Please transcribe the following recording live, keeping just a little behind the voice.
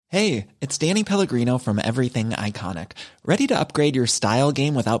Hey, it's Danny Pellegrino from Everything Iconic. Ready to upgrade your style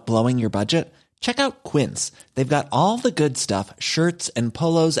game without blowing your budget? Check out Quince. They've got all the good stuff, shirts and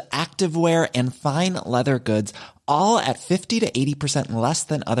polos, activewear, and fine leather goods, all at 50 to 80% less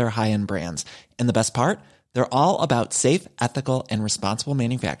than other high-end brands. And the best part? They're all about safe, ethical, and responsible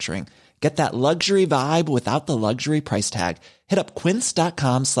manufacturing. Get that luxury vibe without the luxury price tag. Hit up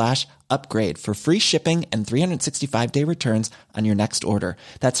quince.com/upgrade for free shipping and 365-day returns on your next order.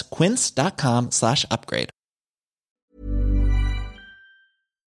 That's quince.com/upgrade.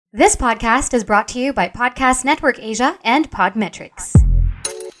 This podcast is brought to you by Podcast Network Asia and Podmetrics.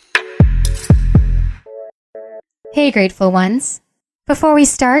 Hey, grateful ones. Before we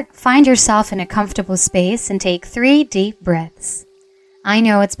start, find yourself in a comfortable space and take 3 deep breaths. I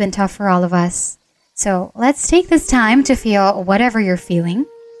know it's been tough for all of us, so let's take this time to feel whatever you're feeling.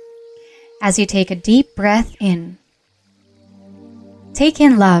 As you take a deep breath in, take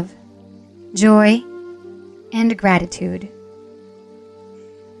in love, joy, and gratitude.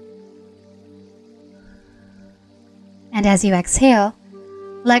 And as you exhale,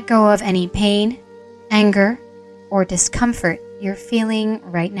 let go of any pain, anger, or discomfort you're feeling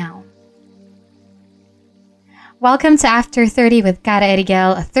right now. Welcome to After 30 with Cara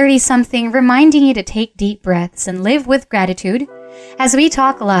Erigel, a 30-something reminding you to take deep breaths and live with gratitude as we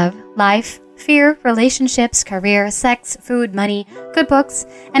talk love, life, fear, relationships, career, sex, food, money, good books,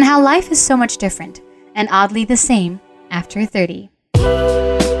 and how life is so much different and oddly the same after 30.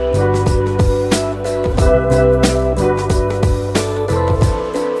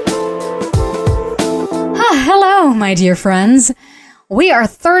 Hello, my dear friends. We are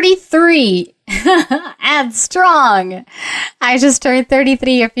 33 and strong. I just turned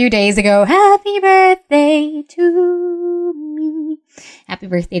 33 a few days ago. Happy birthday to me. Happy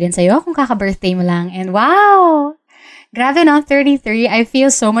birthday din sa'yo kung kaka-birthday mo lang. And wow, grabe no, 33. I feel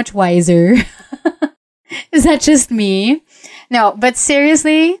so much wiser. Is that just me? No, but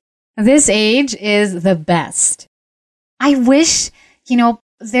seriously, this age is the best. I wish,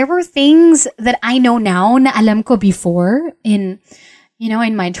 there were things that I know now na alam ko before in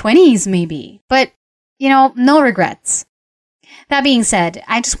my 20s maybe. But, no regrets. That being said,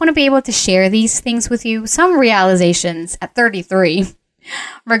 I just want to be able to share these things with you, some realizations at 33,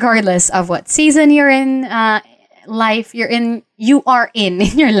 regardless of what season you're in, you are in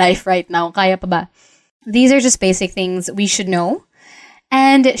your life right now. Kaya pa ba? These are just basic things we should know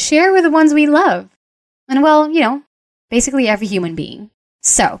and share with the ones we love. And basically every human being.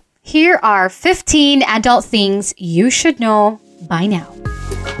 So, here are 15 adult things you should know by now.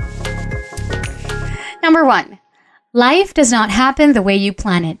 Number 1, life does not happen the way you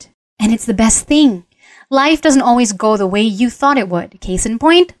plan it. And it's the best thing. Life doesn't always go the way you thought it would. Case in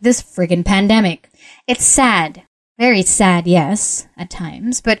point, this friggin' pandemic. It's sad. Very sad, yes, at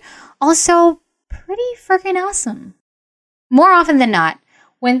times, but also pretty friggin' awesome. More often than not,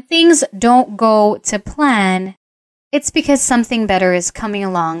 when things don't go to plan, it's because something better is coming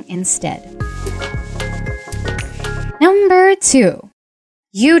along instead. Number 2,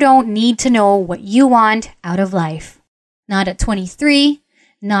 you don't need to know what you want out of life. Not at 23,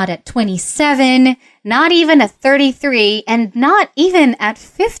 not at 27, not even at 33, and not even at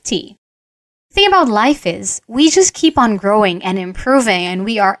 50. The thing about life is, we just keep on growing and improving, and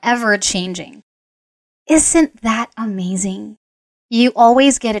we are ever changing. Isn't that amazing? You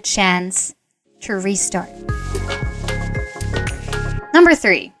always get a chance to restart. Number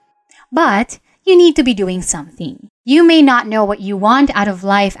 3, but you need to be doing something. You may not know what you want out of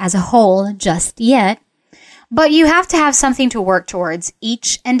life as a whole just yet, but you have to have something to work towards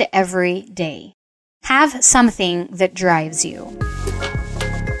each and every day. Have something that drives you.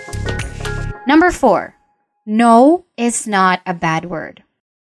 Number 4, no is not a bad word.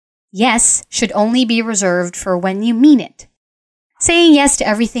 Yes should only be reserved for when you mean it. Saying yes to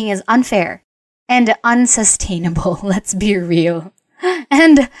everything is unfair and unsustainable, let's be real.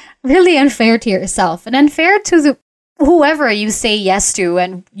 And really unfair to yourself and unfair to whoever you say yes to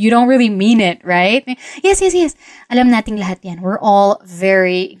and you don't really mean it, right? Yes. Alam nating lahat yan. We're all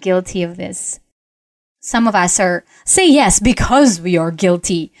very guilty of this. Some of us say yes because we are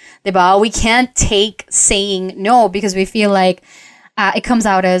guilty. Diba? We can't take saying no because we feel like it comes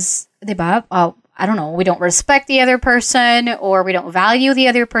out as, diba? I don't know, we don't respect the other person or we don't value the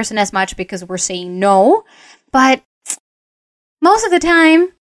other person as much because we're saying no. But most of the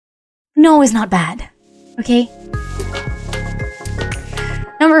time, no is not bad. Okay?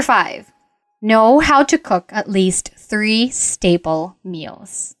 Number 5, know how to cook at least 3 staple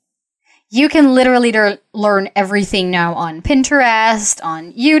meals. You can literally learn everything now on Pinterest,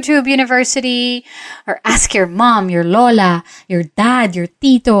 on YouTube University, or ask your mom, your lola, your dad, your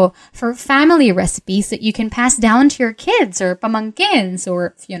tito for family recipes that you can pass down to your kids or pamangkins,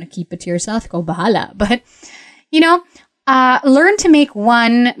 or if you want to keep it to yourself, go bahala. But, learn to make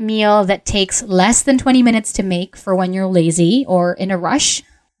one meal that takes less than 20 minutes to make for when you're lazy or in a rush.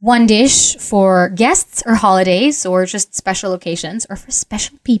 One dish for guests or holidays or just special occasions or for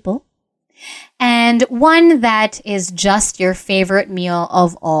special people. And one that is just your favorite meal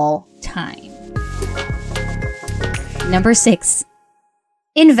of all time. Number 6,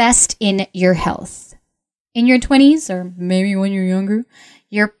 invest in your health. In your 20s, or maybe when you're younger,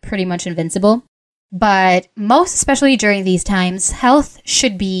 you're pretty much invincible. But most especially during these times, health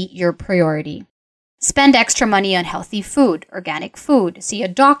should be your priority. Spend extra money on healthy food, organic food, see a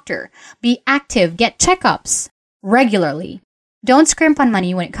doctor, be active, get checkups regularly. Don't scrimp on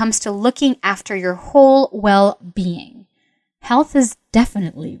money when it comes to looking after your whole well-being. Health is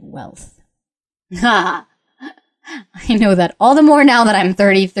definitely wealth. I know that all the more now that I'm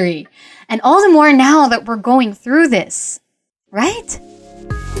 33. And all the more now that we're going through this. Right?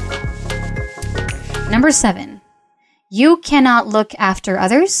 Number 7. You cannot look after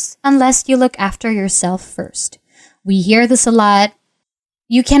others unless you look after yourself first. We hear this a lot.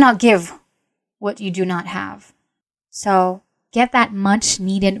 You cannot give what you do not have. So get that much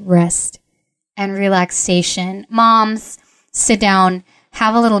needed rest and relaxation. Moms, sit down,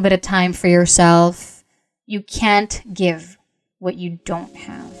 have a little bit of time for yourself. You can't give what you don't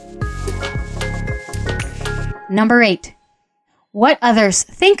have. Number 8, what others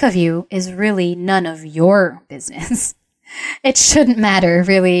think of you is really none of your business. It shouldn't matter,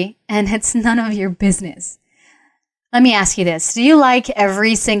 really, and it's none of your business. Let me ask you this. Do you like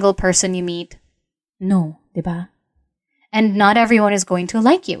every single person you meet? No, diba? And not everyone is going to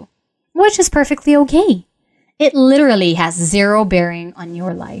like you, which is perfectly okay. It literally has zero bearing on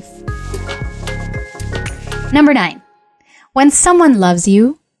your life. Number 9, when someone loves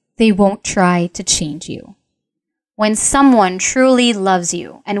you, they won't try to change you. When someone truly loves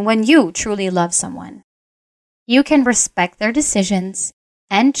you, and when you truly love someone, you can respect their decisions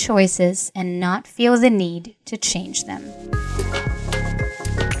and choices and not feel the need to change them.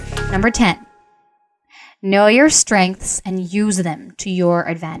 Number 10, know your strengths and use them to your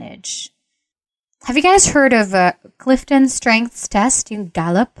advantage. Have you guys heard of Clifton Strengths Test,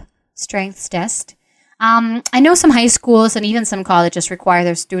 Gallup Strengths Test? I know some high schools and even some colleges require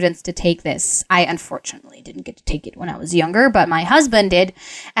their students to take this. I unfortunately didn't get to take it when I was younger, but my husband did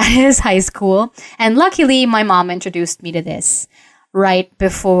at his high school. And luckily, my mom introduced me to this right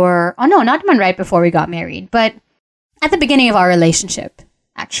before we got married, but at the beginning of our relationship,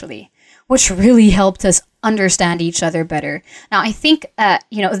 actually, which really helped us understand each other better. Now, I think,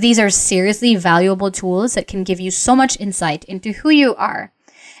 these are seriously valuable tools that can give you so much insight into who you are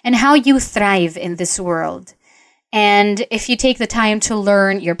and how you thrive in this world. And if you take the time to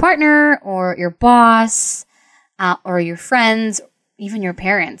learn your partner or your boss or your friends, even your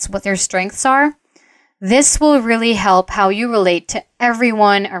parents, what their strengths are, this will really help how you relate to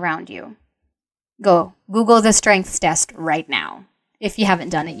everyone around you. Go Google the strengths test right now if you haven't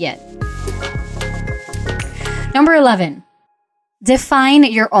done it yet. Number 11, define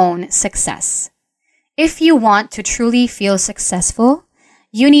your own success. If you want to truly feel successful,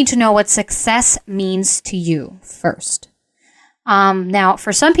 you need to know what success means to you first. Now,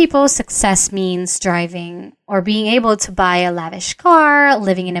 for some people, success means driving or being able to buy a lavish car,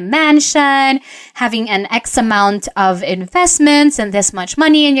 living in a mansion, having an X amount of investments and this much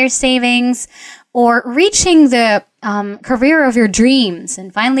money in your savings, or reaching the career of your dreams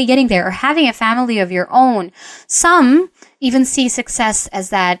and finally getting there, or having a family of your own. Some even see success as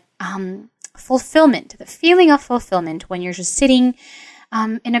that fulfillment, the feeling of fulfillment when you're just sitting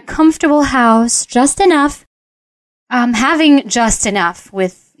in a comfortable house, just enough, having just enough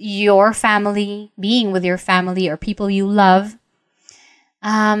with your family, being with your family or people you love,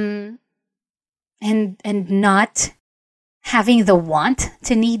 and not having the want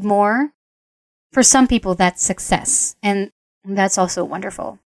to need more. For some people, that's success, and that's also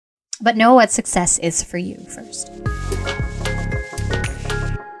wonderful. But know what success is for you first.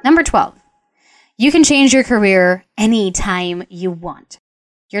 Number 12, you can change your career anytime you want.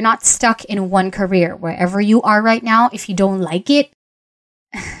 You're not stuck in one career. Wherever you are right now, if you don't like it,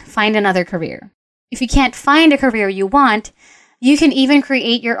 find another career. If you can't find a career you want, you can even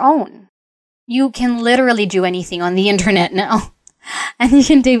create your own. You can literally do anything on the internet now. And you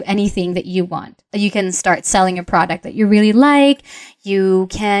can do anything that you want. You can start selling a product that you really like. You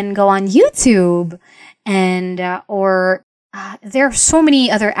can go on YouTube and or there are so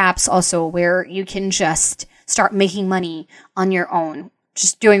many other apps also where you can just start making money on your own,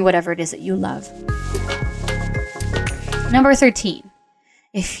 just doing whatever it is that you love. Number 13.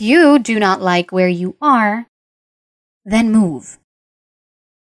 If you do not like where you are, then move.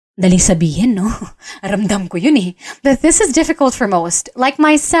 Dali sabihin, no? Ramdam ko yun eh. But this is difficult for most, like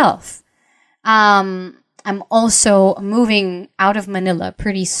myself. I'm also moving out of Manila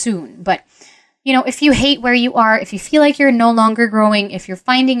pretty soon. But, you know, if you hate where you are, if you feel like you're no longer growing, if you're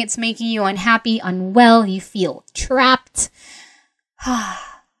finding it's making you unhappy, unwell, you feel trapped,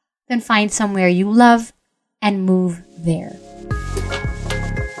 then find somewhere you love and move there.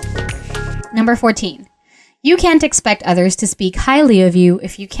 Number 14. You can't expect others to speak highly of you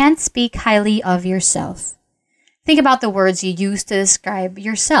if you can't speak highly of yourself. Think about the words you use to describe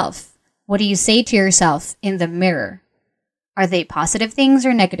yourself. What do you say to yourself in the mirror? Are they positive things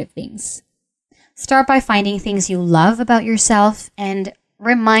or negative things? Start by finding things you love about yourself and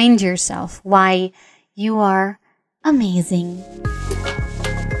remind yourself why you are amazing.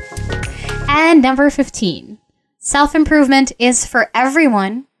 And number 15. Self-improvement is for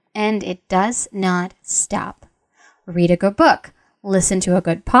everyone, and it does not stop. Read a good book, listen to a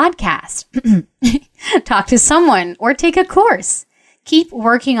good podcast, talk to someone, or take a course. Keep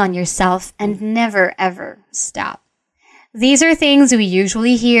working on yourself and never, ever stop. These are things we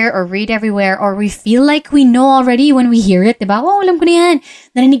usually hear or read everywhere, or we feel like we know already when we hear it. Diba? Oh, alam ko na yan.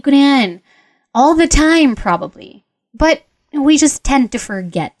 Narinig ko na yan. All the time, probably. But we just tend to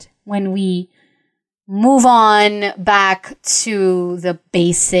forget when we move on back to the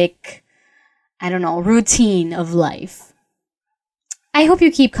basic, routine of life. I hope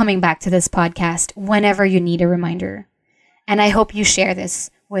you keep coming back to this podcast whenever you need a reminder. And I hope you share this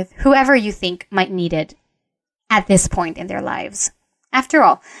with whoever you think might need it at this point in their lives. After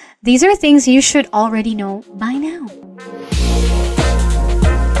all, these are things you should already know by now.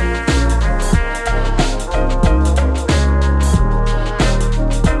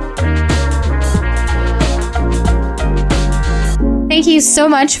 Thank you so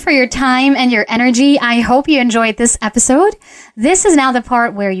much for your time and your energy. I hope you enjoyed this episode. This is now the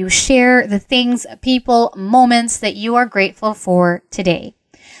part where you share the things, people, moments that you are grateful for today.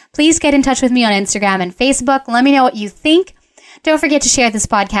 Please get in touch with me on Instagram and Facebook. Let me know what you think. Don't forget to share this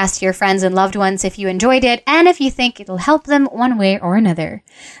podcast to your friends and loved ones if you enjoyed it and if you think it'll help them one way or another.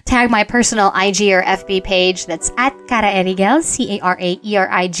 Tag my personal IG or FB page, that's at Cara Eriguel,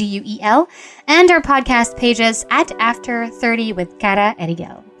 CARAERIGUEL, and our podcast pages at After 30 with Cara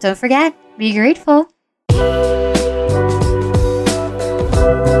Eriguel. Don't forget, be grateful.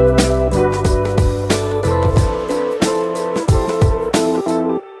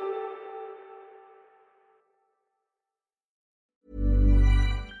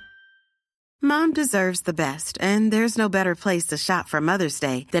 Mom deserves the best, and there's no better place to shop for Mother's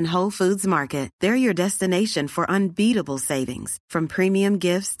Day than Whole Foods Market. They're your destination for unbeatable savings, from premium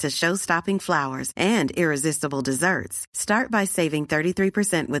gifts to show-stopping flowers and irresistible desserts. Start by saving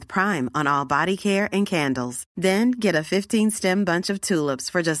 33% with Prime on all body care and candles. Then get a 15-stem bunch of tulips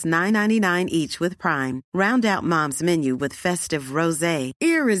for just $9.99 each with Prime. Round out Mom's menu with festive rosé,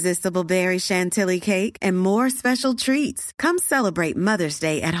 irresistible berry chantilly cake, and more special treats. Come celebrate Mother's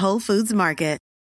Day at Whole Foods Market.